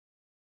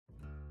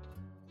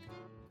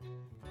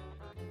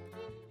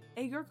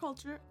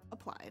Agriculture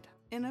Applied.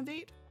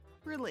 Innovate,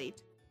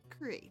 relate,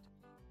 create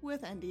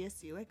with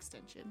NDSU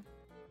Extension.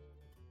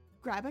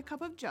 Grab a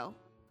cup of joe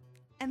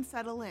and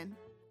settle in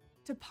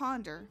to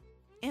ponder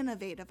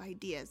innovative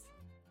ideas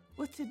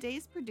with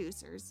today's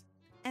producers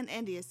and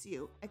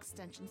NDSU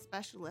Extension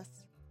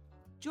specialists.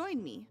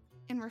 Join me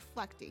in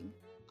reflecting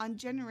on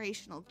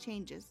generational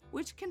changes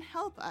which can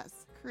help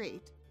us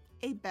create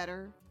a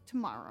better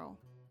tomorrow.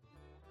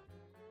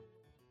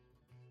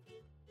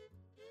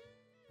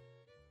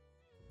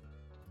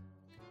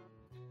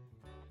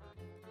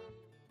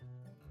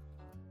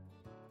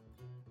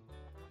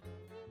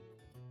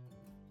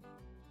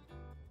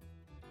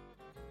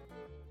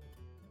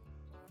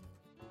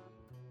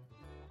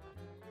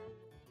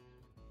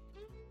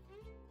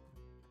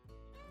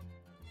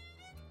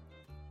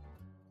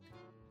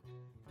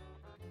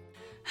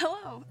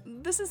 Hello,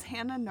 this is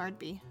Hannah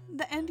Nordby,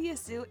 the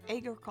NDSU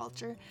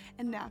Agriculture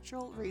and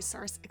Natural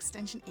Resource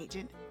Extension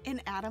Agent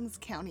in Adams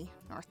County,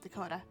 North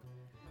Dakota.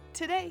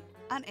 Today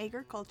on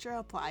Agriculture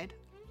Applied,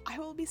 I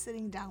will be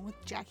sitting down with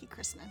Jackie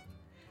Chrisman,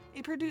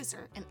 a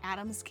producer in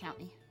Adams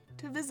County,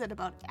 to visit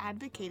about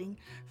advocating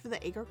for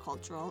the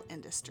agricultural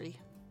industry.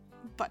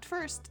 But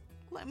first,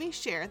 let me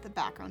share the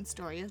background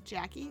story of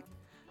Jackie,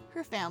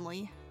 her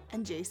family,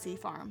 and JC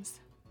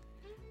Farms.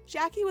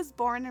 Jackie was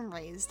born and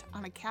raised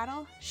on a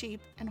cattle, sheep,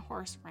 and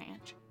horse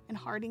ranch in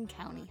Harding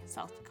County,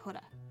 South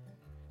Dakota.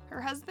 Her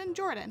husband,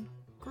 Jordan,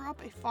 grew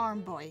up a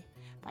farm boy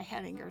by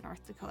Hettinger,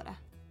 North Dakota.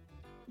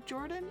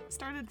 Jordan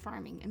started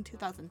farming in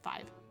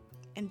 2005,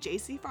 and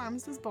JC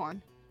Farms was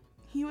born.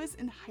 He was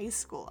in high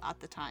school at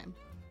the time.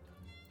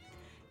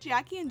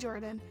 Jackie and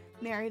Jordan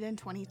married in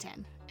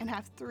 2010 and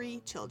have 3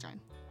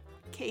 children.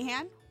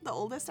 Kahan, the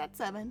oldest at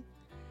 7,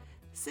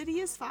 City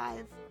is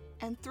 5,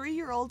 and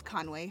 3-year-old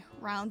Conway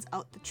rounds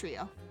out the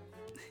trio.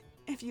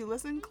 If you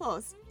listen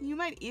close, you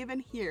might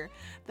even hear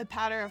the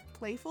patter of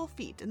playful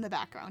feet in the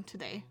background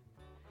today.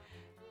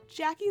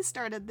 Jackie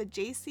started the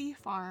JC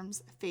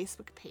Farms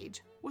Facebook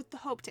page with the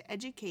hope to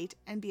educate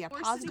and be a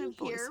positive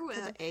voice for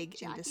the egg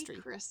industry.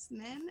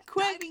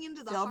 Quick,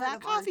 fill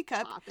that coffee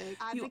cup.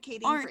 You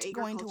aren't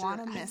going to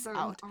want to miss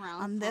out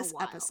on this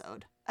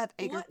episode of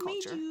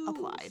Agriculture Applied.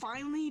 What made you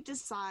finally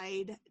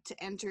decide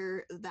to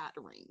enter that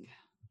ring?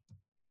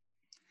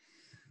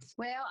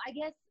 Well, I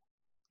guess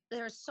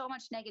there's so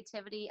much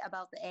negativity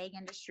about the egg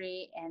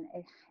industry, and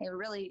it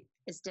really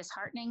is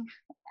disheartening.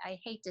 I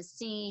hate to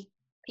see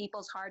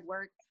people's hard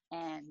work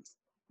and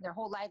their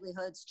whole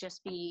livelihoods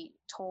just be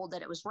told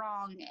that it was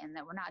wrong and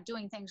that we're not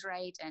doing things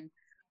right and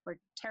we're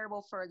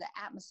terrible for the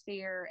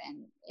atmosphere,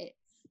 and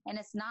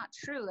it's not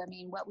true. I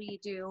mean, what we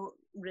do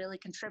really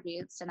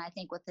contributes, and I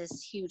think with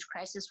this huge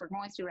crisis we're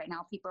going through right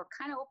now, people are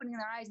kind of opening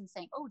their eyes and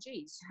saying, oh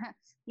geez,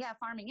 yeah,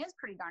 farming is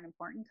pretty darn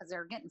important because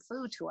they're getting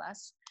food to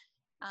us.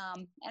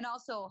 And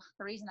also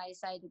the reason I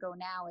decided to go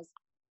now is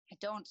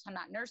I'm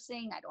not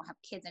nursing. I don't have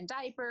kids in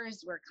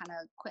diapers. We're kind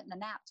of quitting the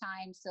nap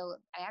time. So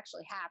I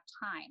actually have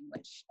time,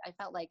 which I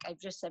felt like I've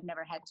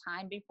never had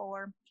time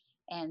before.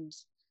 And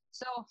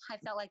so I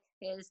felt like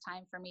it is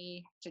time for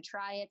me to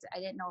try it. I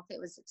didn't know if it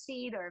would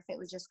succeed or if it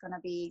was just going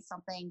to be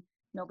something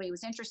nobody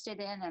was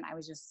interested in. And I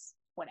was just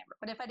whatever.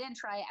 But if I didn't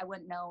try it, I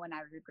wouldn't know. And I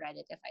would regret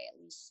it if I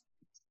at least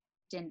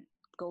didn't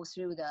go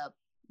through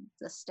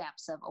the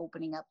steps of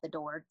opening up the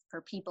door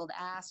for people to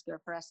ask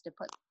or for us to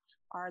put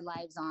our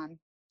lives on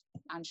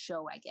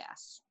show, I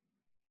guess.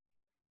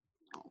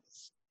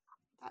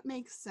 That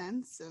makes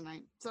sense. And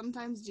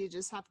sometimes you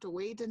just have to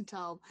wait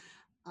until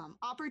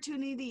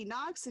opportunity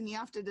knocks and you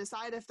have to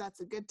decide if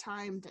that's a good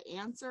time to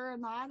answer or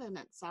not. And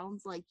it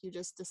sounds like you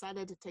just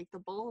decided to take the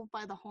bull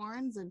by the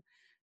horns and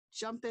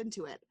jump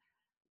into it.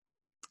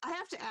 I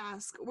have to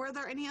ask, were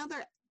there any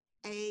other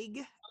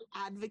egg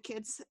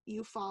advocates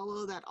you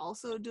follow that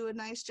also do a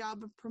nice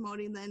job of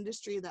promoting the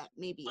industry that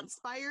maybe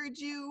inspired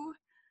you?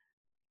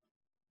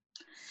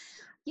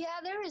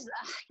 Yeah, there is,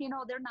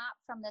 they're not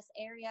from this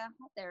area.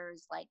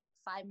 There's like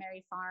Five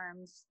Mary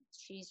Farms.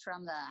 She's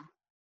from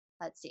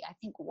I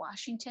think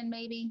Washington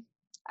maybe.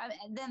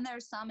 And then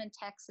there's some in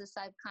Texas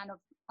I've kind of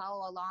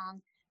follow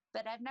along,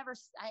 but I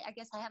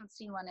guess I haven't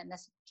seen one in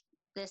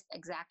this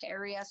exact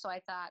area. So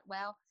I thought,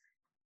 well,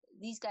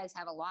 these guys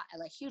have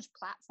a huge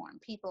platform.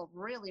 People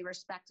really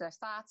respect their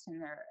thoughts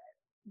and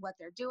what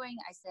they're doing.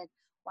 I said,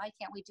 why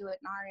can't we do it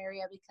in our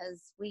area?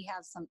 Because we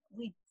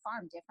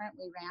farm different,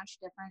 we ranch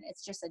different.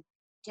 It's just a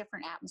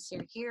different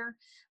atmosphere here.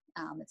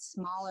 It's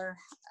smaller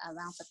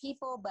amounts of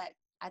people, but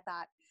I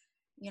thought,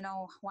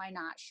 why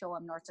not show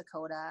them North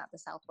Dakota, the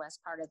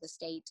southwest part of the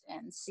state,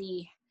 and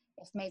see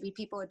if maybe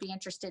people would be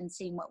interested in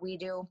seeing what we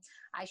do.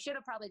 I should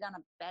have probably done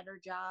a better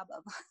job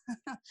of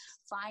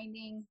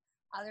finding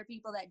other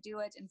people that do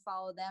it and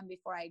follow them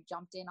before I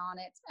jumped in on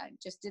it. I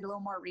just did a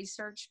little more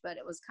research, but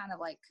it was kind of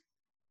like,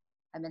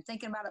 I've been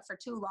thinking about it for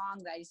too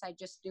long that I decided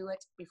just do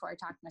it before I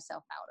talk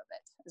myself out of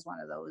it. Is one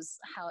of those,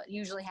 how it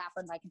usually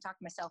happens. I can talk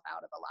myself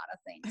out of a lot of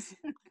things.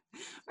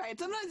 Right.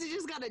 Sometimes you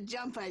just got to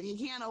jump it. You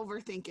can't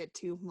overthink it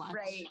too much.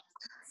 Right.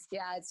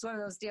 Yeah. It's one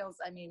of those deals.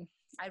 I mean,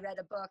 I read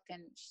a book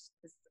and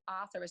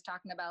author was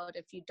talking about,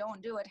 if you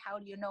don't do it, how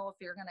do you know if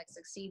you're going to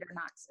succeed or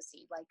not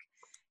succeed? Like,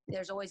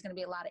 there's always going to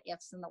be a lot of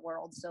ifs in the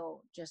world.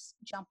 So just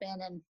jump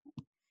in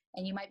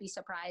and you might be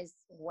surprised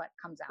what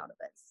comes out of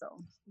it.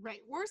 So,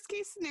 Right. Worst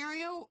case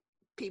scenario,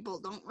 people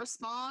don't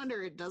respond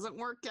or it doesn't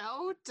work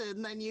out,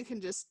 and then you can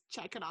just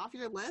check it off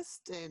your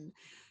list and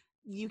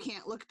you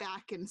can't look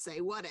back and say,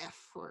 what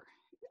if, or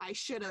I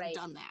should have Right.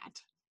 done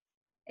that.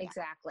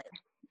 exactly.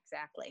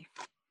 Exactly.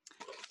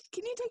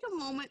 Can you take a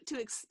moment to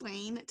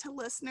explain to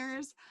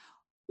listeners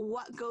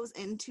what goes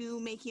into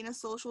making a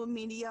social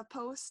media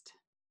post?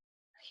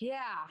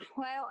 Yeah,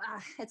 well,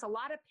 it's a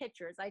lot of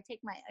pictures. I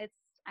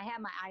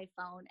have my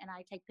iPhone and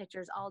I take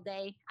pictures all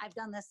day. I've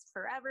done this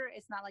forever.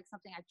 It's not like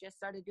something I just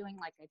started doing.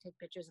 Like, I take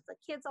pictures of the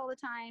kids all the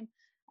time.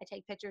 I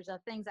take pictures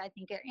of things I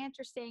think are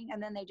interesting,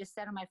 and then they just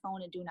sit on my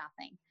phone and do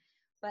nothing.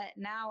 But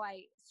now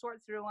I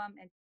sort through them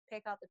and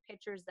pick out the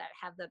pictures that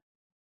have a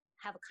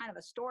kind of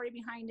a story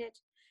behind it.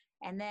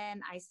 And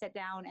then I sit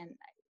down and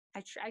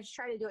I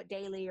try to do it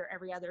daily or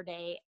every other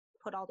day,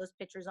 put all those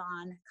pictures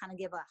on, kind of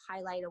give a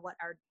highlight of what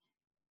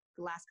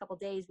the last couple of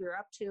days we were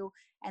up to.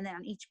 And then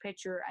on each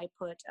picture, I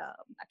put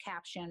a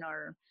caption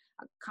or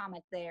a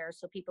comment there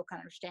so people can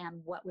understand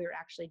what we were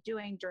actually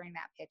doing during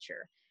that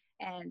picture.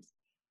 And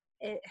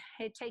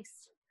it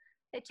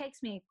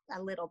takes me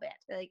a little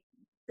bit. Like,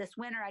 this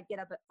winter, I'd get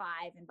up at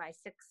 5, and by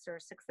 6 or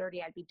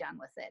 6:30, I'd be done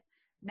with it.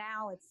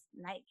 Now it's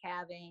night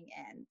calving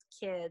and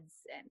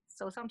kids, and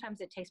so sometimes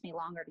it takes me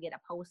longer to get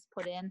a post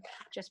put in,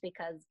 just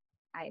because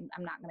I'm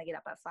not going to get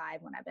up at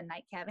 5 when I've been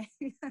night calving.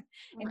 And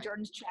Right.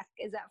 Jordan's check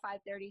is at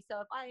 5:30. So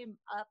if I am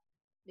up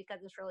because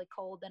it's really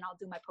cold, then I'll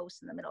do my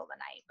post in the middle of the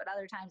night. But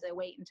other times I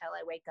wait until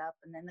I wake up,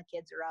 and then the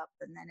kids are up,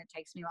 and then it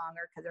takes me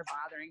longer because they're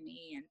bothering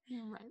me.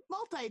 And Right.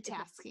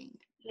 Multitasking.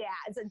 yeah,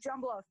 it's a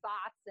jumble of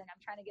thoughts, and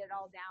I'm trying to get it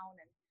all down.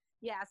 And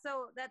yeah,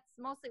 so that's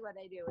mostly what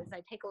I do, is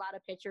I take a lot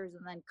of pictures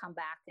and then come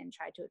back and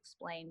try to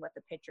explain what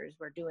the pictures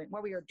were doing,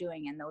 what we were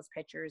doing in those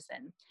pictures.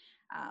 And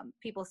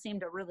people seem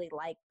to really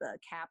like the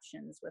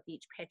captions with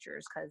each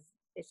pictures, because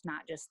it's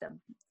not just a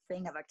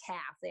thing of a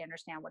calf. They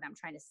understand what I'm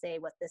trying to say,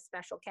 what this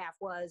special calf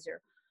was,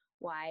 or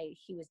why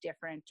he was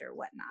different or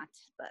whatnot.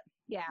 But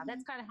yeah,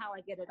 that's kind of how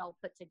I get it all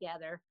put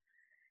together.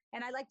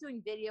 And I like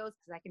doing videos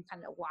because I can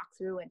kind of walk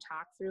through and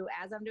talk through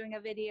as I'm doing a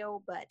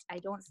video, but I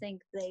don't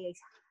think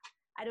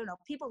I don't know,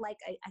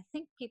 I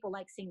think people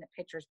like seeing the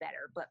pictures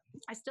better, but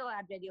I still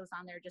add videos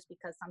on there just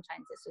because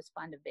sometimes it's just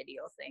fun to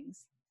video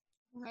things.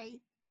 Right.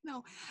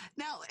 No.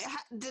 Now,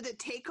 did it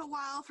take a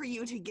while for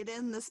you to get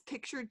in this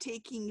picture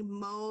taking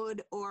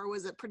mode, or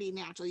was it pretty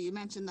natural? You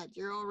mentioned that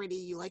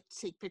you like to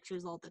take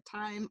pictures all the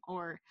time,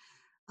 or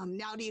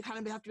now do you kind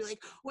of have to be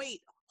like,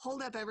 wait,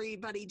 hold up,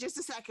 everybody, just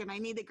a second. I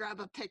need to grab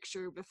a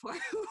picture before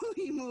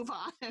we move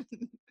on.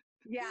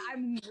 Yeah,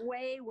 I'm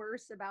way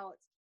worse about,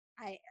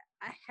 I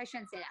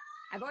shouldn't say that.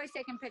 I've always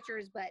taken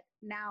pictures, but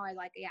now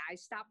I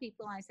stop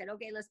people and I said,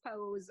 okay, let's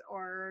pose.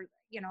 Or,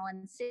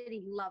 and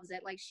City loves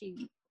it. Like,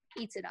 she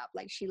eats it up.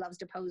 Like, she loves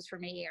to pose for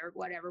me or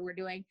whatever we're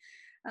doing.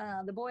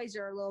 The boys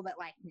are a little bit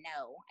like,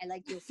 no. I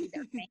like to see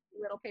their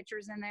little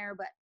pictures in there.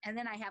 And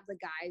then I have the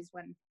guys,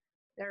 when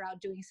they're out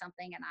doing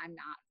something and I'm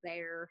not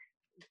there,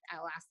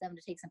 I'll ask them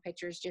to take some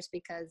pictures, just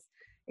because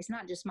it's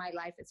not just my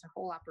life, it's a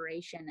whole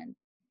operation. And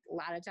a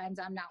lot of times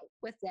I'm not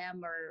with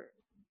them or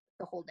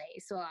the whole day.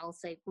 So I'll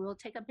say, we'll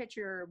take a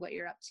picture of what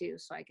you're up to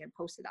so I can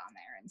post it on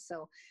there. And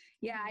so,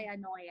 yeah, I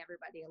annoy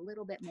everybody a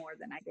little bit more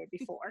than I did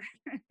before.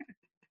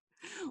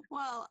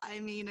 Well, I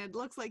mean, it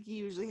looks like you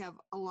usually have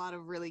a lot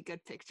of really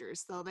good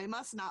pictures, so they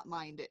must not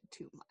mind it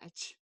too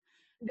much.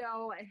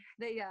 No,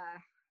 they,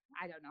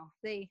 I don't know.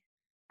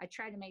 I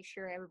try to make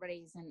sure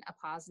everybody's in a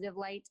positive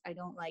light. I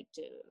don't like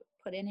to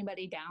put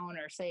anybody down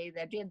or say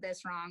they did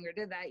this wrong or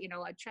did that.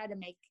 I try to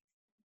make,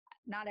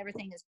 not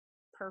everything is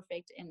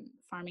perfect in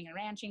farming and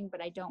ranching, but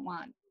I don't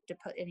want to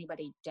put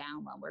anybody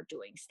down when we're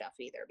doing stuff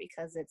either,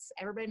 because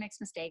everybody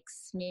makes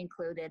mistakes, me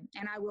included.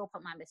 And I will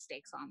put my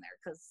mistakes on there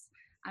because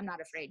I'm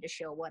not afraid to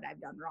show what I've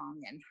done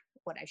wrong and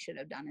what I should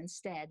have done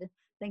instead. I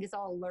think it's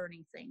all a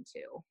learning thing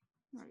too.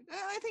 Right.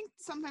 I think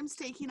sometimes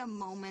taking a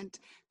moment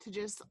to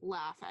just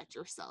laugh at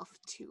yourself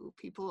too,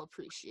 people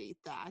appreciate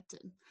that.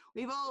 And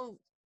we've all,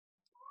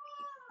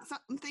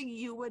 something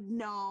you would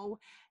know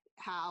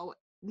how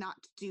not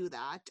to do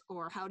that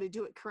or how to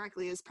do it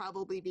correctly is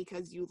probably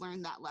because you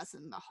learned that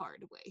lesson the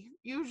hard way.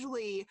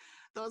 Usually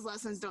those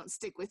lessons don't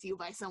stick with you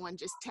by someone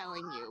just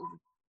telling you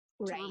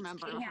to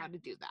remember how to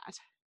do that.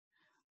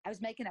 I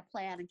was making a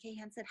plan and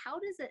Kahan said, how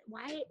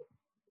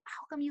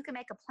come you can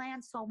make a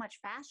plan so much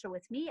faster?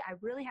 With me, I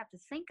really have to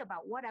think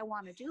about what I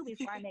want to do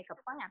before I make a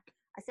plan.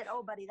 I said,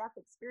 oh, buddy, that's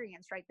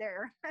experience right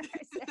there. I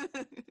said, your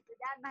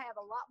dad and I have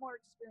a lot more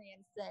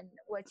experience than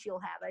what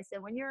you'll have. I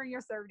said, when you're in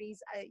your 30s,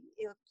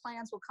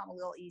 plans will come a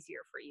little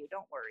easier for you.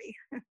 Don't worry.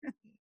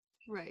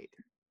 Right.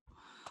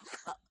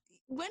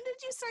 When did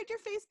you start your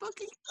Facebook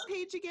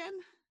page again?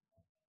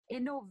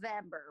 In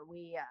November.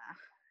 We,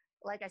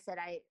 like I said,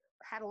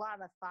 had a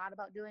lot of thought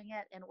about doing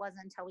it, and it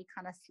wasn't until we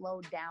kind of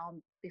slowed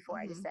down before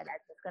I just said I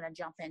was going to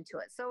jump into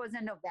it. So it was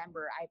in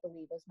November, I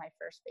believe, was my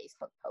first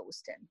Facebook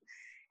post,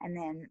 and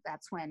then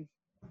that's when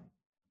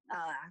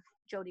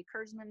Jody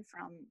Kurzman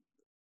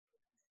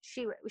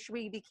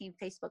we became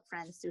Facebook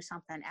friends through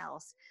something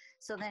else.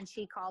 So then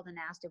she called and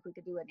asked if we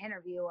could do an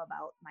interview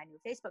about my new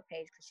Facebook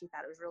page because she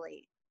thought it was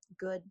really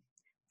good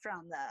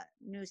from the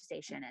news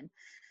station.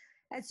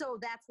 And so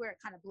that's where it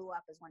kind of blew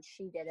up, is when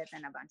she did it.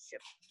 Then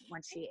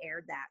when she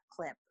aired that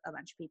clip, a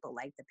bunch of people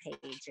liked the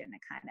page, and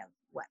it kind of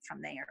went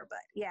from there.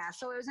 But yeah,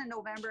 so it was in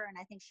November, and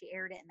I think she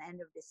aired it in the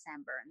end of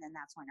December. And then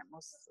that's when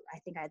I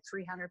think I had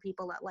 300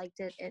 people that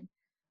liked it.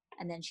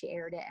 And then she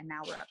aired it, and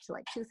now we're up to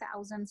like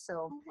 2,000.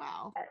 So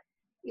wow.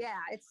 Yeah,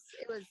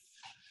 it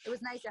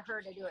was nice of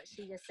her to do it.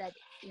 She just said,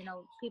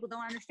 people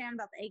don't understand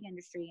about the egg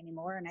industry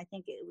anymore, and I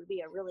think it would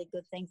be a really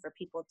good thing for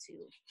people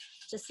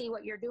to see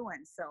what you're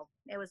doing. So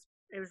it was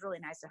really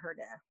nice of her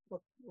to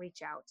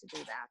reach out to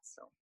do that.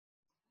 So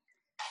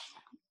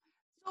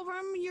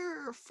from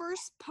your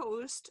first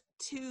post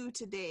to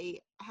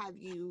today, have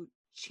you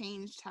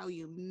changed how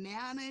you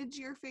manage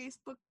your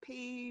Facebook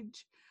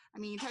page? I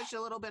mean, you touched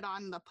a little bit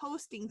on the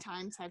posting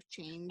times have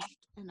changed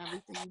and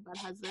everything, but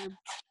has there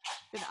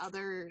been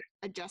other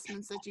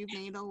adjustments that you've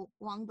made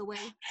along the way?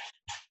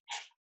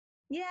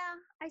 Yeah,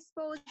 I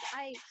suppose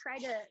I try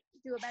to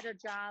do a better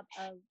job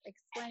of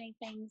explaining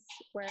things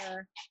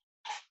where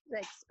the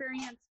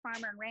experienced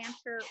farmer and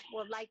rancher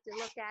would like to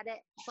look at it,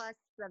 plus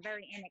the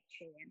very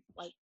inexperienced,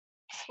 like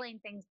explain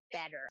things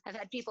better. I've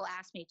had people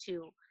ask me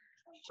to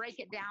break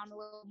it down a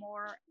little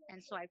more,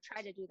 and so I've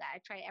tried to do that. I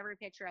try every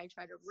picture. I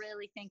try to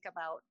really think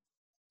about,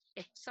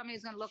 if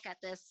somebody's going to look at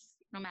this,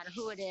 no matter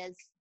who it is,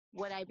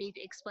 would I be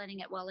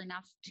explaining it well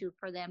enough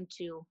for them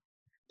to,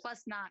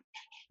 plus not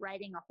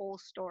writing a whole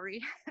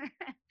story,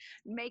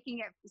 making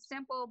it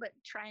simple, but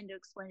trying to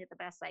explain it the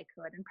best I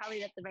could. And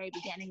probably at the very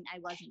beginning, I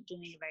wasn't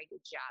doing a very good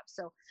job.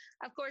 So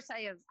of course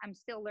I'm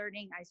still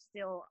learning. I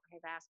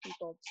have asked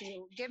people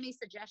to give me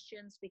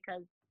suggestions,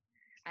 because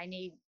I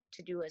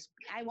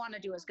want to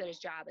do as good a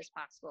job as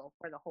possible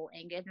for the whole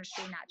egg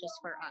industry, not just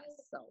for us.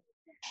 So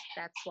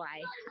that's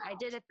why I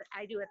do it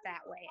that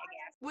way, I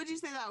guess. Would you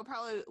say that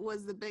probably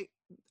was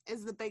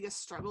the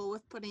biggest struggle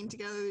with putting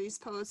together these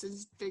posts,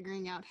 is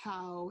figuring out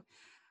how,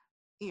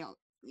 you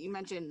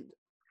mentioned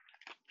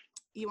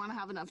you want to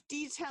have enough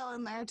detail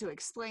in there to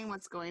explain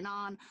what's going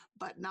on,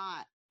 but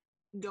not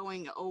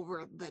going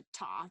over the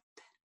top?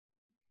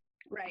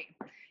 Right.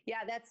 Yeah,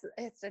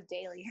 it's a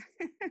daily.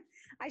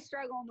 I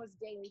struggle almost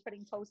daily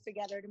putting posts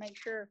together to make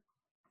sure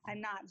I'm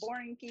not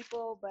boring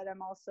people, but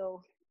I'm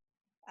also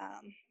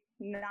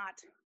not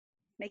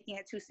making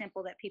it too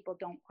simple that people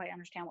don't quite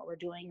understand what we're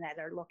doing, that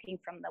are looking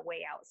from the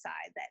way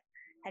outside, that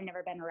had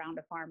never been around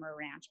a farm or a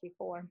ranch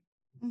before.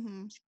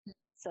 Mm-hmm.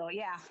 So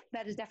yeah,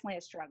 that is definitely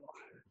a struggle.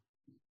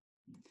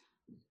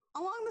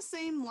 Along the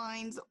same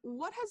lines,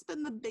 what has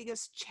been the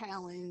biggest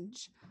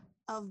challenge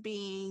of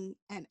being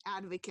an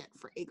advocate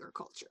for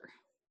agriculture?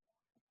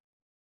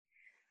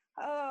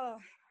 Oh,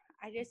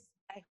 I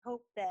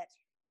hope that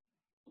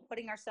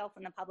putting ourselves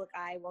in the public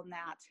eye will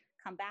not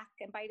come back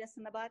and bite us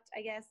in the butt,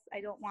 I guess.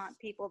 I don't want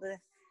people to,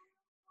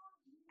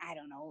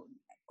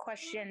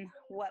 question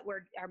what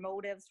were our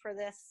motives for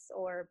this,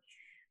 or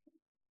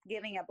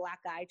giving a black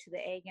eye to the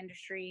egg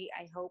industry.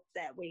 I hope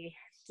that we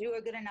do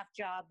a good enough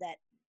job that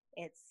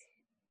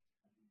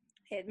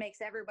it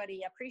makes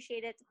everybody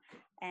appreciate it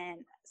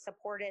and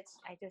support it.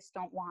 I just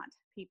don't want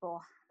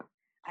people,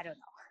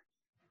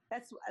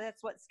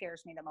 That's what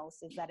scares me the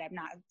most, is that I'm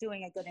not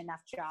doing a good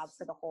enough job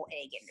for the whole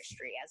egg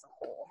industry as a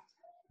whole.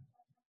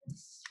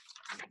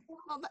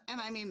 Well, and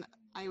I mean,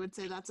 I would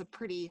say that's a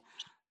pretty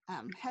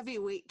heavy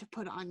weight to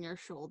put on your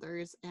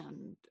shoulders.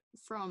 And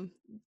from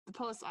the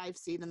posts I've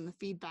seen and the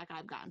feedback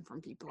I've gotten from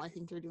people, I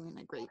think you're doing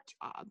a great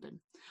job. And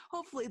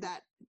hopefully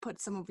that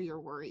puts some of your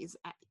worries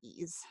at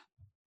ease.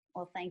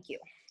 Well, thank you.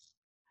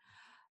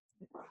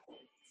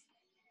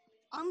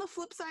 On the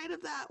flip side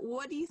of that,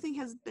 what do you think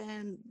has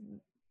been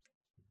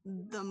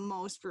the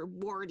most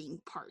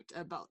rewarding part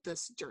about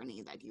this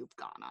journey that you've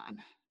gone on?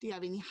 Do you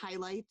have any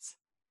highlights?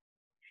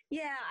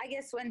 Yeah, I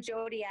guess when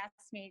Jody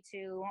asked me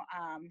to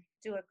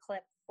do a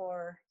clip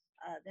for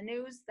the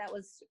news, that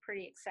was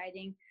pretty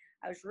exciting.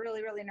 I was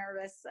really, really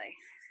nervous. I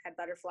had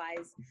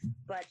butterflies,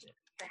 but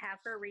to have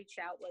her reach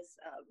out was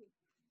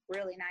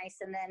really nice.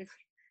 And then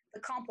the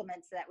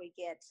compliments that we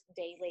get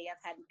daily,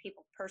 I've had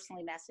people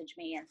personally message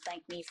me and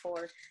thank me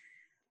for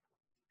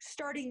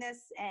starting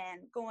this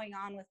and going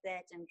on with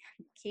it and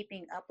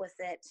keeping up with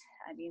it.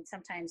 I mean,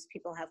 sometimes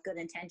people have good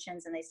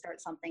intentions and they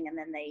start something and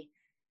then they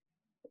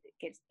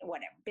get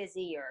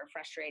busy or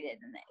frustrated,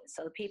 and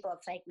so the people have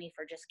thanked me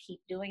for just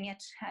keep doing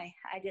it.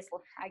 I guess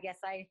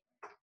I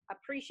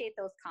appreciate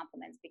those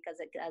compliments, because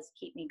it does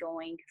keep me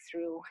going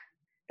through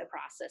the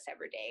process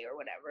every day or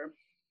whatever.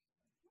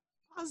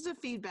 Positive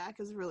feedback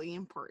is really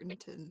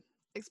important, and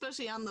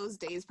especially on those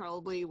days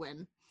probably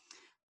when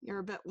you're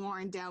a bit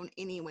worn down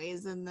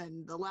anyways, and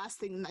then the last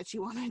thing that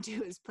you want to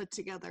do is put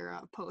together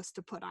a post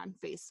to put on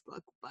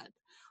Facebook. But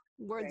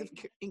words of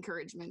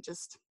encouragement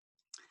just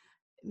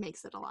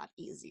makes it a lot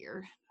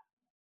easier.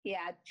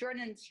 Yeah,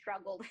 Jordan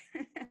struggled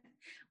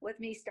with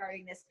me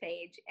starting this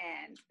page,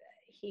 and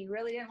he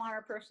really didn't want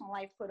our personal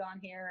life put on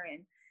here,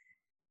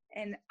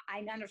 and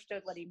I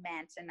understood what he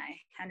meant, and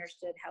I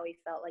understood how he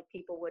felt like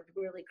people would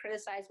really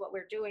criticize what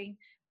we're doing,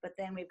 but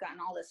then we've gotten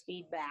all this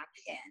feedback,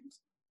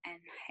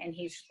 and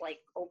he's like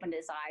opened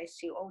his eyes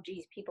to, oh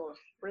geez, people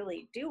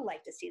really do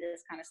like to see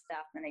this kind of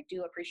stuff, and they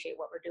do appreciate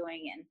what we're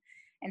doing,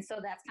 and so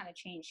that's kind of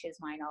changed his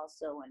mind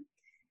also,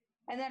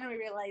 and then we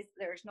realized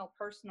there's no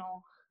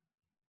personal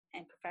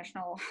and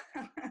professional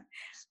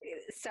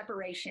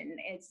separation.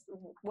 It's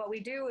what we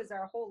do is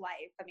our whole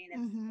life. I mean,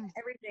 it's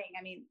everything.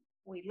 I mean,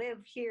 we live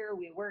here,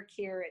 we work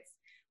here,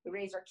 we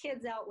raise our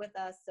kids out with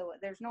us. So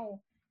there's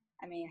no,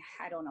 I mean,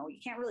 I don't know. You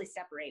can't really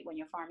separate when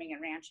you're farming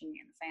and ranching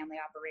in a family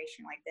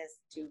operation like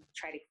this to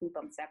try to keep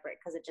them separate,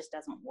 because it just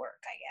doesn't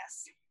work, I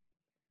guess.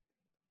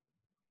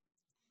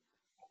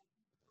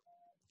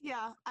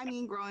 Yeah, I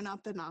mean, growing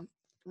up in a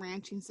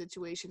ranching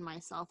situation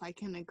myself, I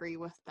can agree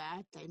with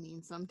that. I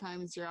mean,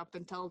 sometimes you're up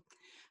until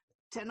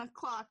 10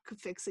 o'clock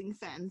fixing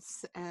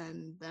fence,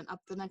 and then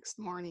up the next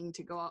morning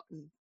to go out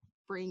and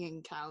bring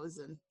in cows,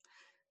 and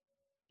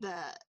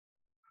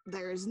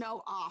there's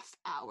no off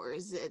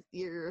hours.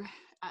 You're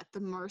at the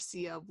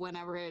mercy of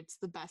whenever it's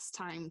the best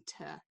time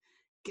to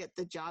get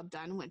the job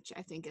done, which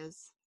I think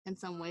is in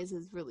some ways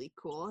is really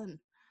cool, and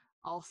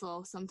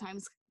also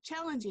sometimes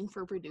challenging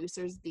for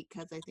producers,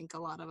 because I think a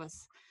lot of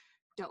us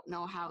don't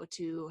know how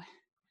to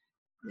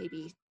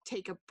maybe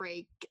take a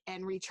break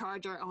and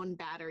recharge our own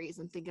batteries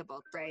and think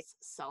about those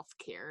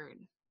self-care and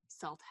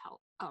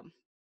self-help,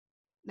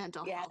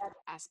 mental health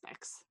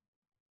aspects.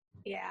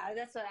 Yeah,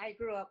 that's what I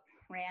grew up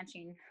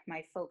ranching.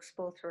 My folks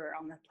both were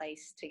on the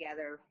place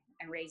together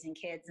and raising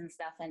kids and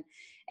stuff. And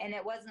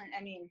it wasn't,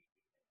 I mean,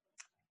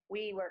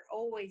 we were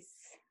always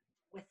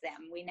with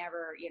them. We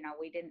never,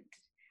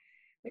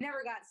 we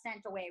never got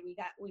sent away. We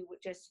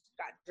just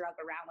got drug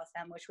around with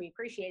them, which we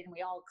appreciated. And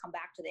we all come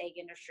back to the egg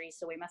industry,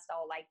 so we must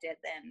all liked it.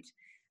 And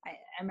I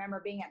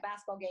remember being at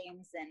basketball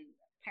games and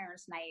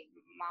parents' night,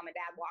 mom and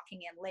dad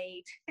walking in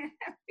late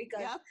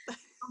because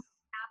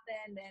something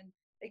happened and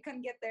they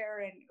couldn't get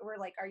there. And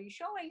we're like, "Are you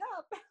showing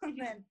up?" And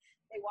then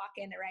they walk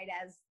in right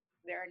as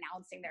they're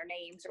announcing their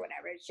names or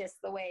whatever. It's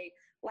just the way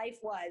life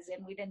was,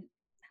 and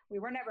we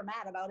were never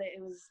mad about it.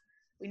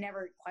 We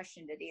never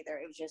questioned it either.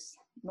 It was just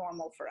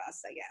normal for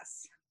us, I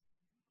guess.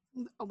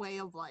 A way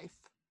of life.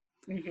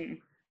 Mm-hmm.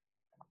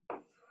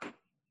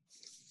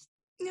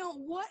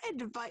 What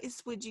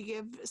advice would you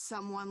give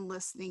someone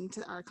listening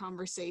to our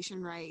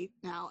conversation right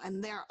now,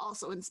 and they're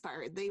also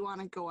inspired? They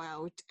want to go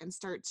out and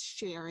start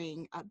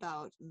sharing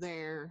about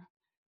their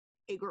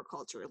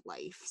agriculture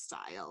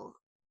lifestyle.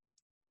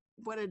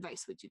 What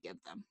advice would you give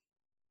them?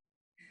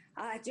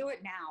 Do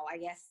it now, I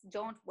guess.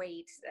 Don't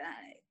wait.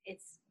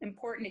 It's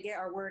important to get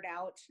our word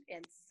out.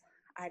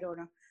 I don't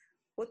know,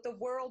 with the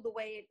world the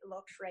way it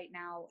looks right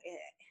now,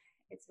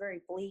 it's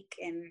very bleak,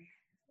 and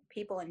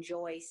people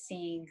enjoy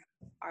seeing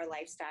our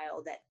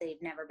lifestyle that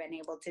they've never been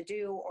able to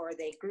do, or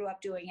they grew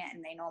up doing it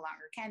and they no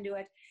longer can do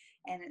it.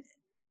 And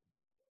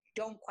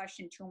don't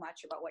question too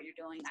much about what you're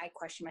doing. I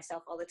question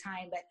myself all the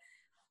time, but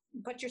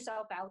put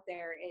yourself out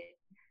there.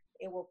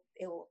 It will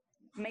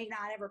may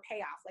not ever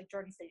pay off. Like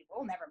Jordan said,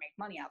 we'll never make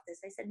money off this.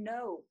 I said,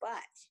 no, but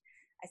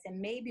I said,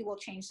 maybe we'll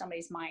change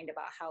somebody's mind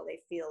about how they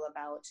feel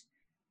about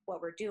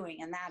what we're doing.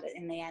 And that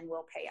in the end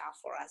will pay off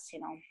for us,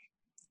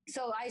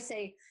 So I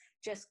say,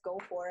 just go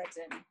for it,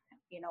 and,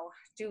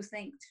 do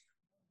think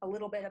a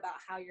little bit about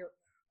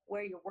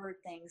where you word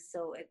things,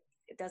 so it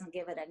doesn't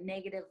give it a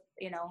negative,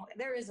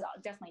 there is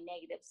definitely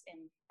negatives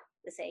in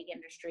this egg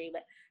industry,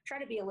 but try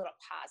to be a little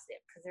positive,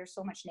 because there's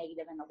so much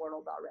negative in the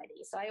world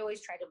already. So I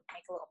always try to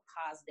make a little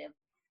positive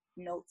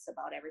notes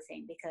about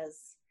everything,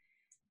 because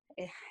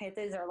it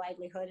is our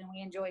livelihood and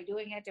we enjoy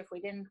doing it. If we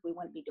didn't, we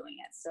wouldn't be doing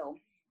it. So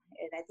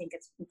I think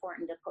it's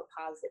important to put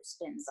positive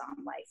spins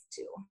on life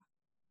too.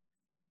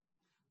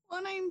 Well,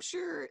 and I'm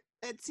sure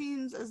it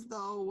seems as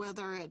though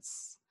whether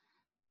it's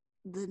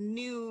the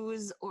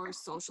news or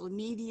social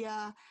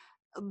media,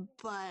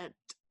 but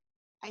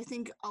I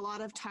think a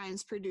lot of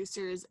times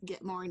producers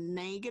get more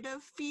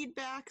negative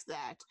feedback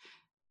that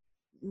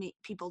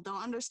people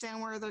don't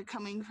understand where they're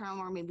coming from,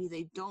 or maybe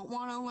they don't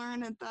want to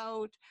learn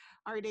about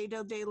our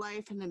day-to-day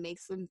life, and it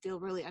makes them feel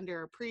really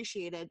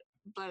underappreciated.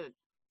 But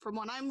from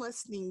what I'm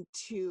listening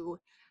to,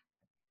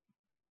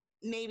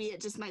 maybe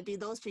it just might be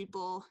those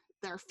people.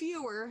 They're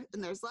fewer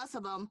and there's less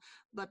of them,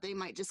 but they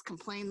might just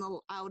complain the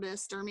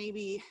loudest, or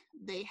maybe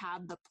they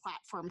have the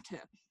platform to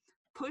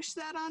push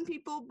that on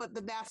people. But the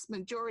vast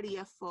majority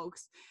of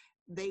folks,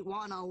 they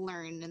want to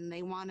learn and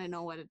they want to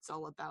know what it's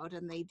all about,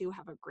 and they do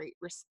have a great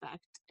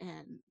respect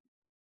and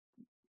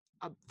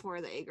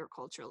for the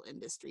agricultural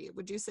industry.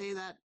 Would you say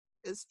that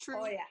is true?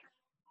 Oh yeah,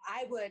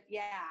 I would.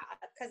 Yeah,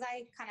 because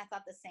I kind of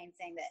thought the same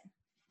thing, that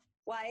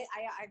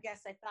I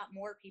guess I thought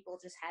more people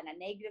just had a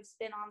negative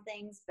spin on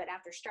things, but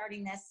after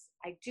starting this,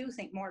 I do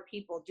think more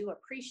people do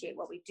appreciate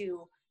what we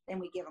do than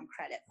we give them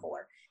credit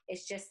for.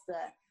 It's just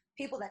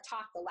people that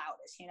talk the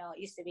loudest. It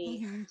used to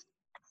be,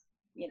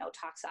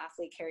 talk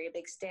softly, carry a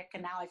big stick.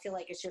 And now I feel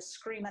like it's just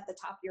scream at the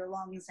top of your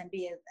lungs and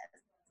be as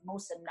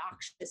most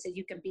obnoxious as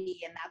you can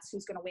be. And that's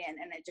who's going to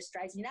win. And it just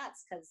drives me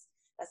nuts because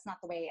that's not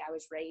the way I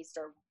was raised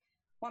or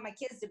want my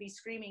kids to be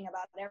screaming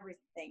about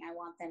everything. I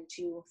want them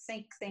to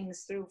think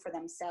things through for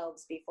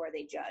themselves before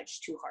they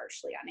judge too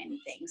harshly on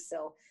anything.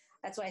 So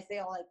that's why I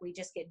feel like we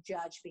just get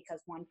judged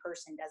because one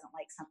person doesn't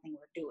like something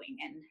we're doing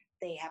and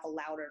they have a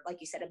louder, like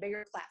you said, a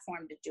bigger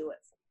platform to do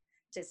it,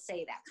 to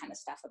say that kind of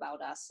stuff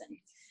about us. And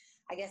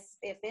I guess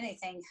if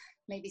anything,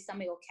 maybe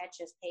somebody will catch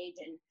this page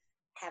and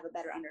have a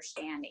better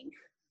understanding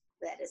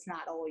that it's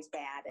not always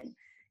bad. And,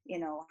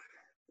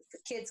 the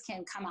kids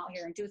can come out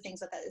here and do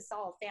things with it. It's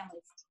all a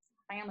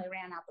family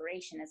ran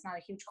operation. It's not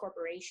a huge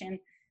corporation.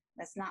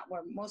 That's not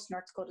where most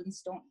North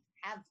Dakotans don't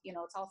have,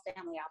 it's all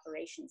family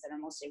operations that are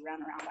mostly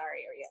run around our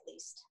area at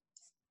least.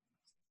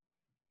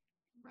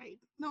 Right.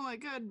 No, a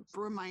good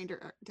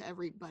reminder to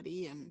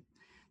everybody, and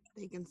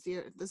they can see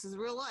it. This is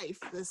real life.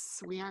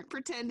 We aren't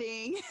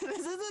pretending. This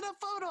isn't a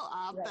photo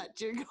op that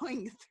you're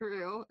going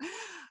through.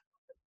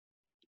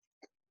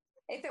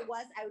 If it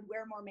was, I would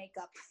wear more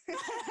makeup.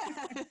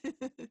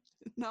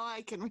 No,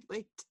 I can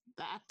relate to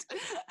that.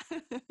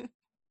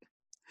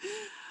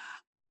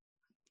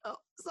 Oh,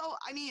 so,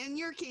 I mean, in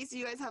your case,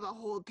 you guys have a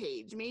whole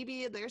page.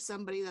 Maybe there's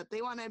somebody that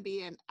they want to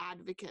be an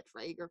advocate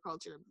for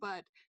agriculture,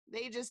 but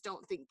they just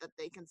don't think that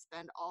they can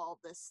spend all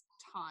this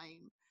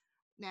time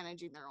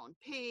managing their own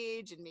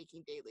page and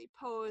making daily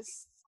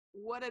posts.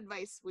 What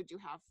advice would you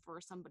have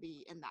for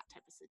somebody in that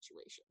type of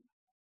situation?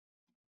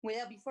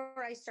 Well,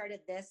 before I started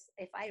this,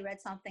 if I read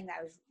something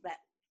that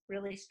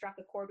really struck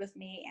a chord with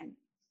me, and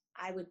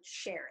I would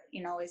share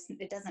it.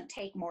 It doesn't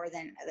take more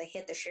than they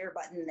hit the share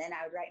button. Then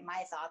I would write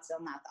my thoughts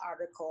on that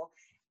article,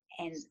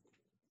 and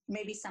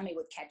maybe somebody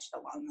would catch it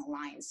along the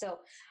line. So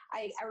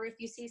or if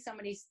you see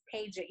somebody's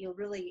page that you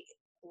really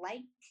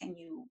like and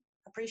you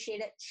appreciate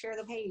it, share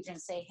the page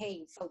and say,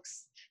 hey,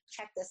 folks,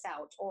 check this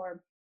out.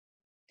 Or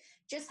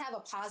just have a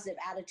positive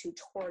attitude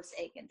towards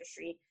egg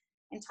industry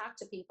and talk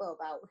to people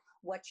about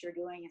what you're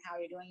doing and how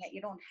you're doing it.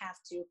 You don't have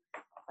to,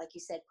 like you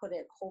said, put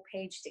a whole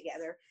page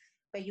together,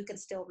 but you can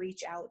still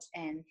reach out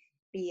and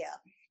be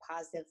a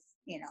positive,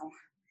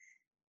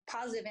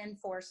 positive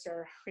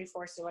enforcer,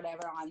 reforcer,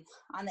 whatever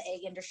on the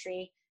egg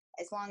industry,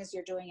 as long as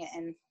you're doing it.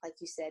 And like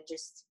you said,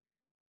 just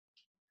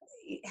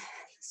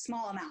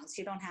small amounts.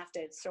 You don't have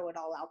to throw it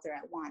all out there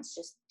at once.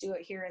 Just do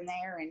it here and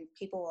there, and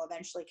people will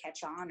eventually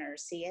catch on or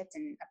see it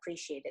and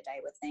appreciate it, I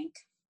would think.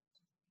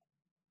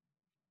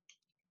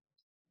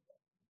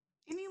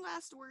 Any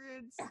last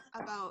words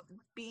about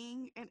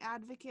being an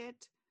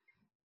advocate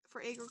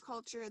for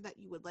agriculture that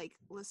you would like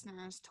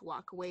listeners to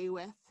walk away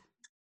with?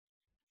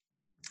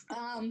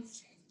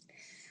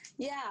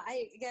 Yeah,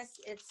 I guess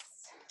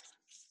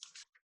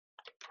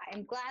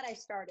I'm glad I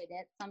started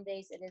it. Some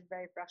days it is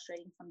very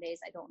frustrating. Some days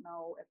I don't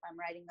know if I'm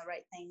writing the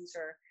right things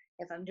or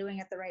if I'm doing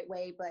it the right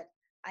way, but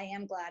I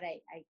am glad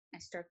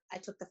I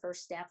took the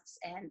first steps,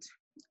 and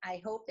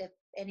I hope if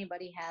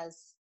anybody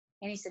has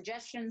any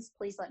suggestions,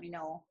 please let me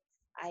know.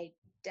 I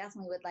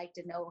definitely would like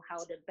to know how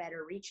to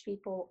better reach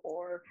people,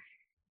 or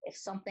if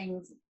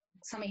somebody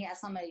has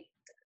some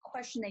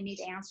question they need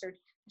answered,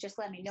 just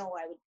let me know.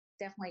 I would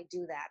definitely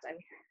do that.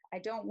 I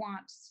don't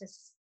want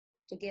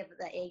to give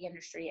the egg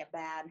industry a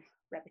bad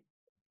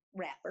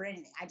rep or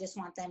anything. I just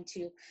want them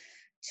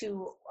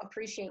to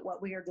appreciate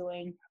what we are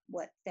doing,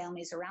 what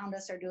families around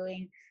us are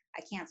doing.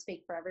 I can't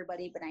speak for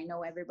everybody, but I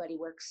know everybody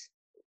works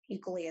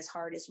equally as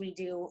hard as we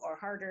do or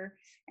harder.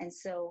 And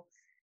so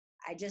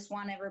I just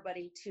want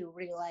everybody to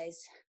realize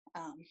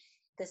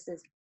this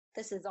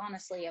is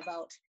honestly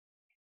about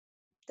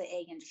the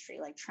egg industry,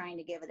 like trying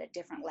to give it a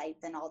different light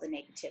than all the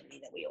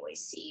negativity that we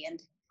always see.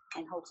 And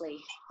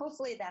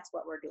hopefully that's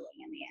what we're doing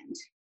in the end.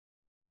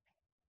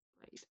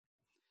 Right.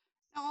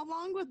 Now,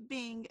 along with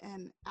being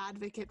an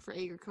advocate for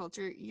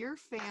agriculture, your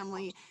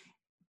family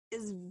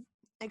is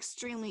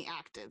extremely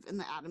active in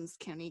the Adams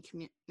County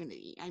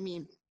community. I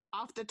mean,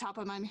 off the top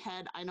of my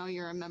head, I know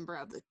you're a member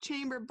of the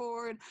Chamber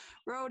Board,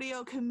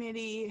 Rodeo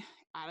Committee,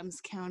 Adams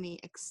County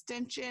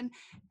Extension,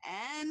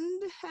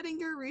 and heading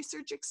your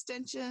Research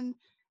Extension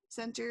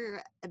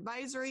Center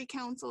Advisory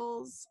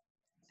Councils.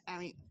 I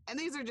mean, and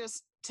these are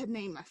just to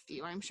name a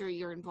few. I'm sure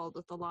you're involved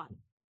with a lot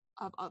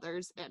of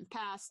others in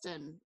past,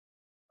 and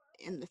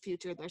in the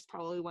future, there's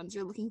probably ones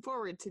you're looking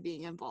forward to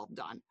being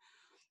involved on.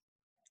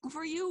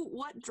 For you,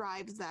 what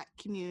drives that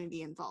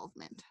community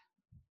involvement?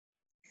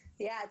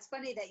 Yeah, it's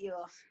funny that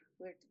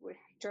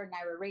Jordan and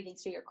I were reading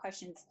through your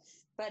questions,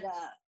 but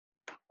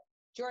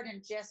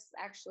Jordan just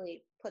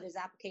actually put his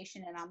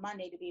application in on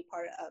Monday to be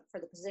part of for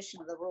the position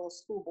of the rural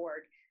school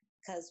board,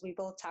 because we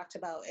both talked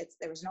about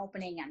there was an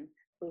opening, and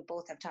we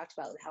both have talked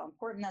about how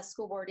important that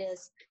school board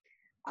is.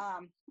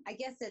 I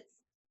guess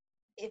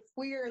if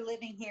we're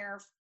living here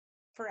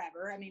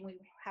forever, I mean, we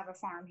have a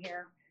farm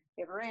here,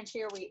 we have a ranch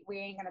here, we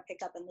ain't gonna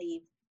pick up and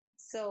leave.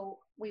 So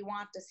we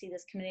want to see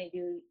this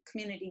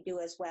community do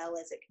as well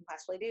as it can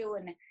possibly do,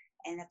 and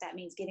if that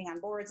means getting on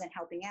boards and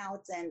helping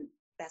out, then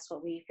that's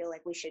what we feel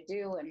like we should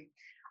do. And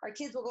our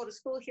kids will go to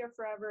school here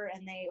forever,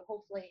 and they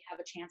hopefully have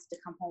a chance to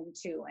come home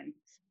too. And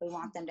we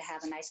want them to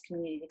have a nice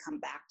community to come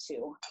back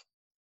to.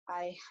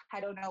 I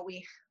don't know.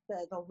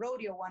 The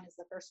rodeo one is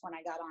the first one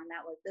I got on.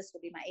 This will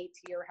be my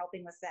 8th year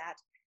helping with that.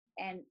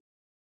 And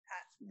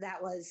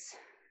that was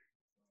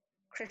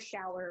Chris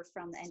Schauer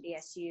from the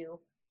NDSU,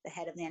 the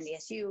head of the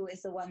NDSU,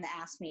 is the one that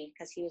asked me,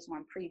 because he was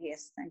one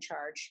previous in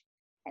charge.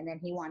 And then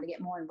he wanted to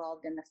get more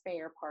involved in the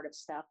fair part of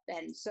stuff.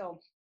 And so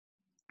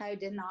I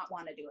did not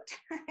want to do it.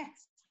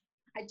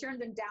 I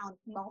turned him down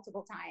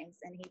multiple times.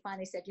 And he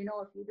finally said,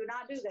 if you do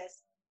not do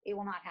this, it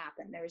will not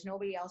happen. There's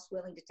nobody else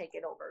willing to take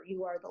it over.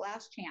 You are the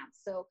last chance.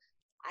 So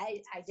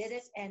I did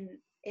it, and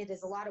it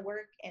is a lot of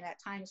work and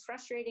at times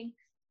frustrating,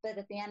 but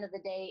at the end of the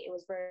day, it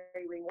was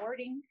very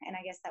rewarding. And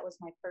I guess that was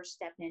my first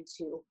step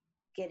into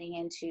getting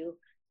into,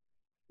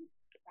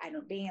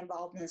 being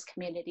involved in this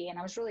community. And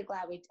I was really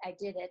glad I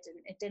did it,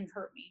 and it didn't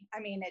hurt me. I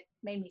mean, it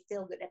made me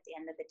feel good at the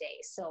end of the day.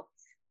 So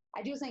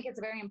I do think it's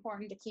very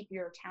important to keep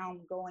your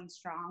town going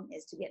strong,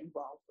 is to get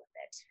involved with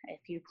it.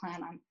 If you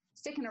plan on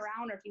sticking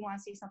around, or if you want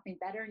to see something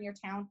better in your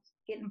town,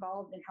 get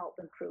involved and help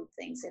improve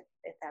things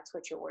if that's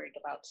what you're worried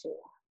about too.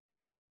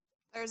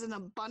 There's an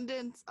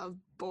abundance of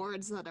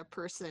boards that a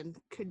person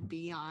could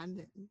be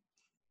on.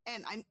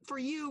 And for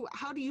you,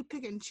 how do you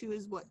pick and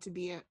choose what to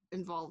be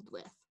involved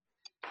with?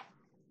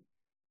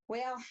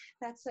 Well,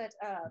 that's it.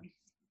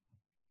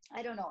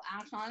 I don't know.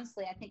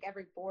 Honestly, I think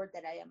every board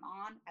that I am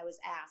on, I was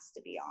asked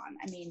to be on.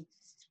 I mean,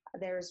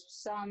 there's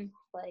some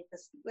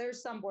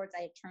there's some boards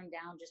I turned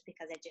down just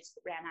because I just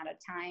ran out of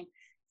time.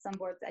 Some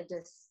boards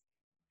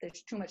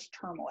there's too much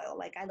turmoil.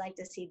 Like, I like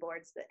to see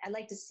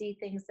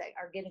things that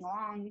are getting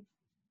along,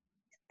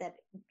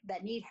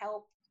 that need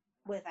help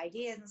with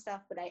ideas and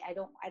stuff, but I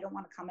don't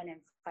want to come in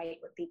and fight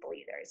with people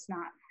either.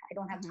 I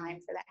don't have time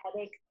for that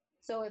headache.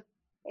 So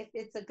if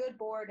it's a good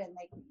board and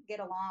they get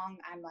along,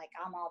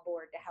 I'm all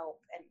board to help.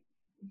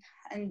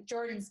 And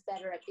Jordan's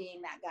better at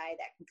being that guy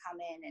that can come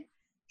in and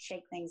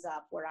shake things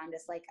up, where I'm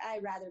just like,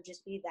 I'd rather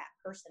just be that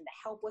person to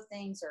help with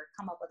things or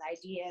come up with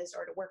ideas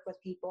or to work with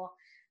people.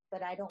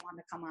 But I don't want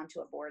to come onto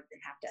a board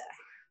and have to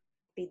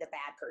be the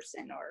bad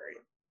person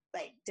or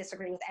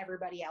disagree with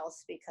everybody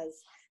else,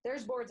 because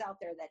there's boards out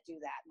there that do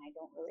that, and I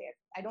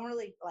don't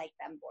really like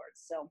them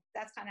boards. So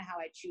that's kind of how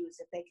I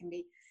choose. If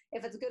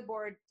it's a good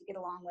board to get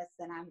along with,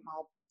 then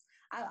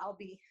I'll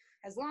be,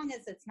 as long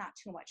as it's not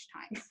too much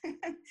time,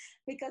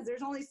 because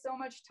there's only so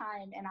much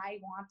time, and I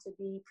want to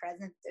be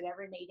present at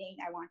every meeting.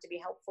 I want to be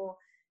helpful.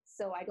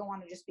 So I don't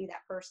want to just be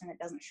that person that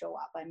doesn't show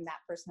up. I'm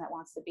that person that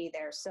wants to be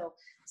there. So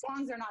as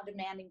long as they're not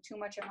demanding too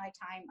much of my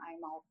time,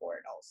 I'm all for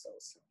it also.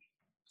 So.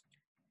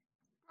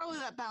 Probably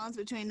that balance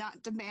between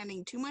not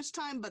demanding too much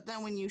time, but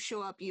then when you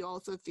show up, you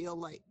also feel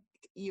like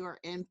your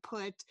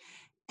input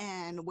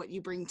and what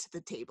you bring to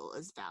the table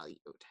is valued.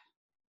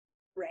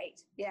 Right.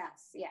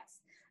 Yes.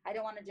 I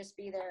don't want to just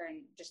be there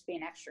and just be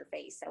an extra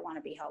face. I want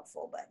to be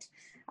helpful, but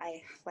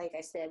like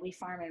I said, we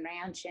farm and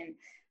ranch, and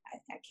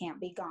I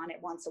can't be gone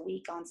at once a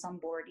week on some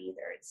board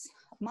either. It's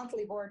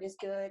monthly board is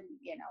good.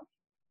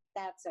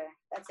 That's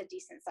a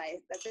decent size.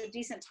 That's a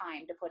decent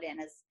time to put in,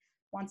 as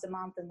once a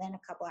month, and then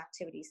a couple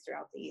activities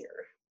throughout the year.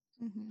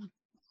 Mm-hmm.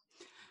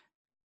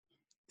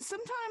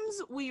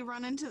 Sometimes we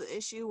run into the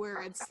issue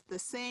where it's the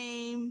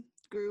same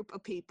group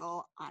of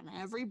people on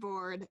every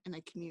board in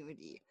a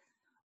community.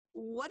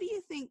 What do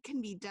you think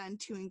can be done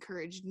to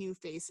encourage new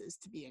faces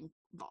to be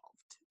involved?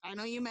 I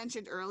know you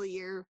mentioned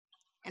earlier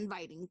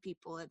inviting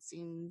people. It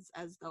seems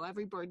as though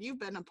every board you've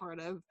been a part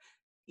of,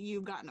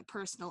 you've gotten a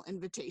personal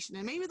invitation,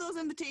 and maybe those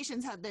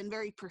invitations have been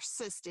very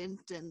persistent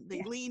and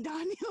they leaned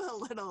on you a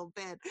little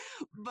bit,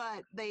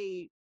 but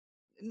they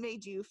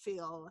made you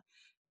feel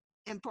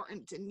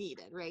important and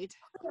needed, right?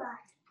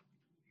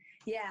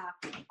 Yeah.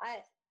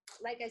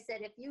 Like I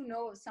said, if you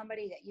know of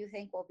somebody that you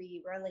think will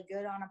be really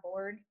good on a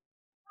board,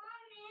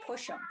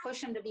 push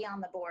them to be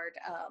on the board.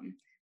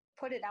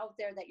 Put it out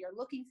there that you're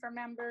looking for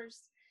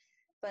members,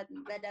 but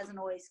that doesn't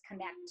always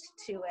connect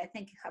to, I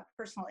think a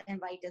personal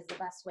invite is the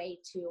best way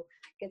to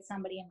get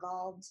somebody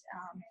involved.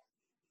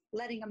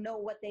 Letting them know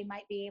what they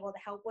might be able to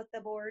help with the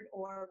board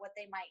or what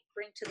they might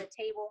bring to the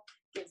table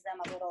gives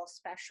them a little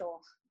special,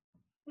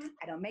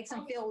 makes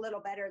them feel a little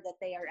better that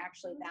they are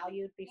actually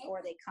valued before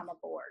they come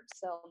aboard.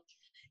 So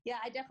yeah,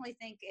 I definitely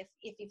think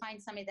if you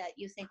find somebody that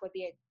you think would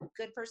be a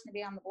good person to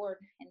be on the board,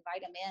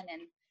 invite them in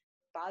and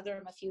bother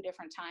them a few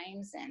different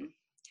times.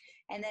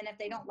 And then if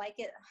they don't like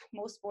it,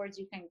 most boards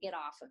you can get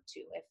off of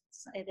too.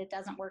 If it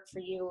doesn't work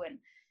for you and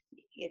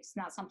it's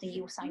not something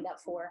you signed up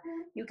for,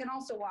 you can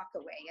also walk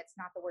away. It's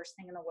not the worst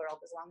thing in the world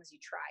as long as you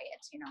try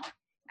it,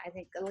 I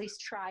think at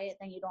least try it,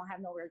 then you don't have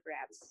no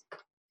regrets.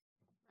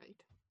 Right.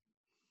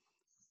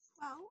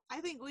 Well, I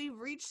think we've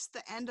reached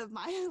the end of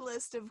my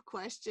list of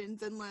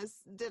questions, unless,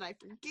 did I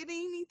forget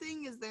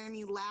anything? Is there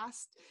any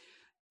last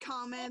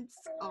comments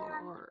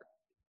or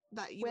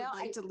that you would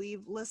like to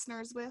leave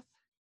listeners with?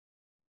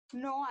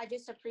 No, I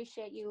just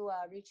appreciate you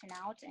reaching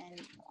out and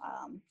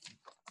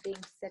being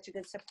such a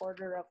good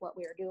supporter of what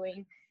we are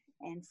doing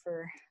and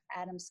for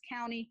Adams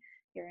County.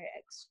 You're an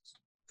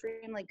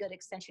extremely good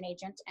extension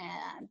agent.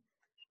 And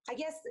I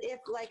guess if,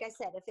 like I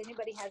said, if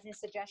anybody has any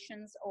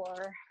suggestions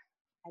or,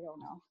 I don't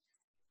know,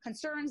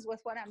 concerns with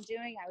what I'm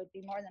doing, I would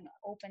be more than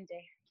open to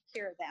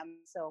hear them.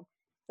 So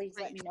please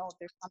let me know if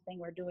there's something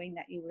we're doing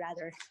that you'd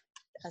rather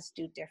us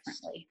do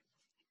differently.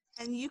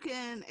 And you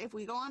can, if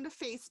we go onto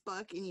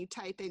Facebook and you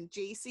type in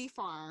JC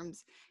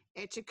Farms,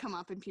 it should come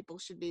up and people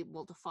should be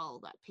able to follow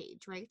that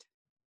page, right?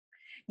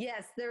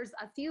 Yes, there's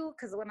a few,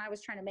 because when I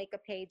was trying to make a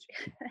page,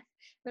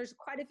 there's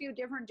quite a few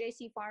different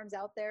JC Farms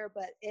out there,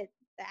 but the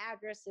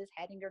address is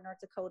Hettinger, North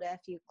Dakota.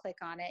 If you click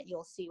on it,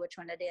 you'll see which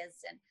one it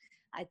is. And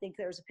I think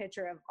there's a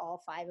picture of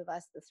all 5 of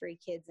us, the 3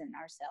 kids and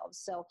ourselves.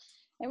 So,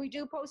 and we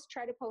do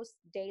try to post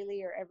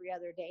daily or every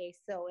other day.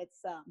 So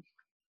it's,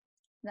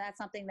 that's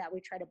something that we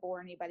try to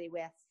bore anybody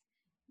with,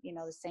 you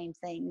know, the same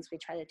things. We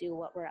try to do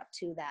what we're up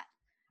to that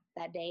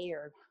day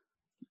or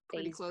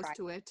pretty days close prior.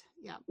 to it.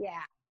 Yeah.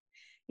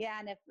 Yeah.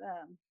 And if,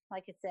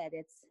 like I said,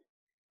 it's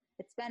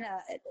been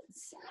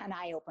it's an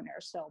eye opener.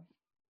 So,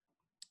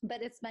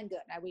 but it's been good.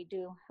 We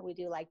do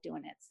like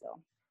doing it.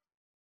 So.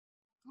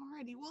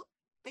 Alrighty. Well,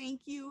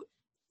 thank you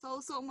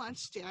so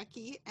much,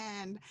 Jackie.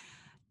 And,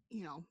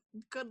 you know,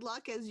 good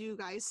luck as you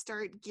guys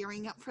start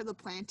gearing up for the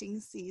planting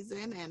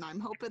season. And I'm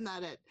hoping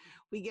that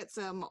we get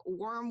some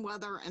warm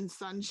weather and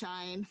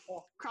sunshine.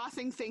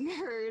 Crossing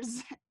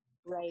fingers.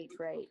 Right.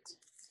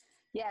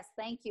 Yes,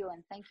 thank you.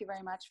 And thank you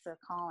very much for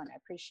calling. I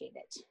appreciate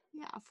it.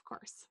 Yeah, of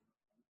course.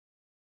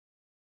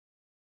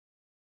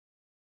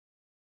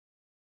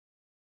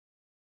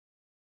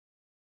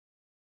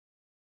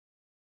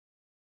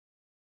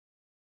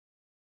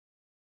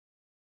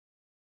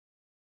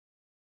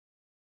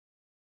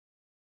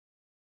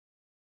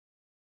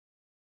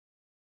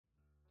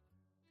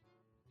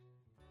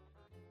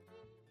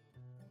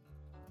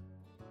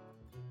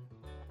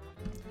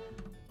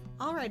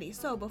 Alrighty,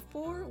 so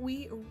before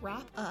we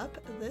wrap up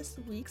this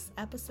week's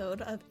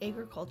episode of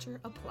Agriculture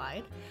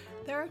Applied,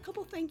 there are a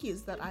couple thank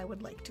yous that I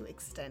would like to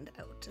extend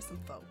out to some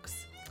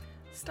folks.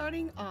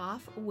 Starting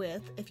off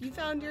with, if you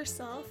found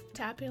yourself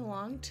tapping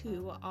along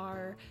to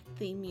our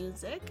theme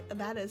music,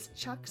 that is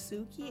Chuck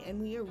Suki,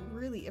 and we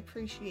really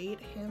appreciate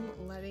him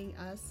letting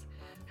us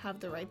have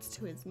the rights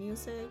to his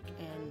music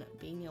and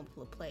being able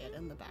to play it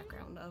in the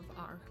background of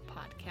our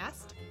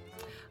podcast.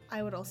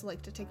 I would also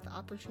like to take the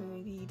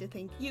opportunity to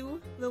thank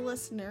you, the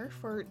listener,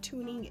 for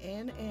tuning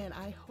in, and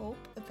I hope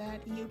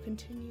that you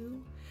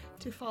continue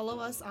to follow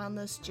us on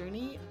this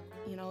journey.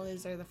 You know,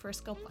 these are the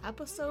first couple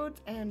episodes,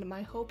 and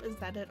my hope is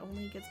that it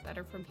only gets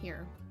better from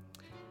here.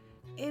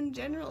 In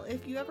general,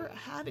 if you ever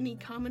have any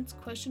comments,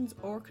 questions,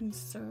 or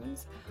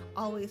concerns,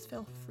 always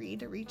feel free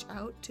to reach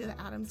out to the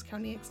Adams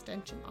County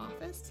Extension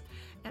Office,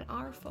 and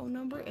our phone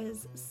number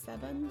is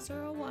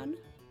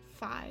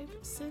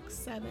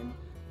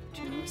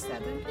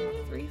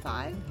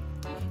 701-567-2735.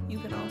 You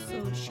can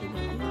also shoot an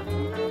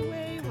email our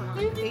way. We're on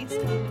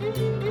Facebook,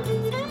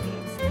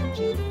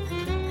 Extension,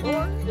 or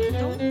don't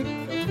feel free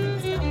to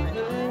stop by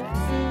the office.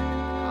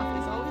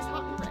 Coffee's always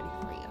hot and ready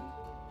for you.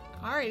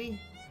 Alrighty,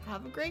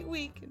 have a great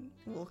week, and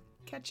we'll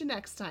catch you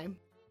next time.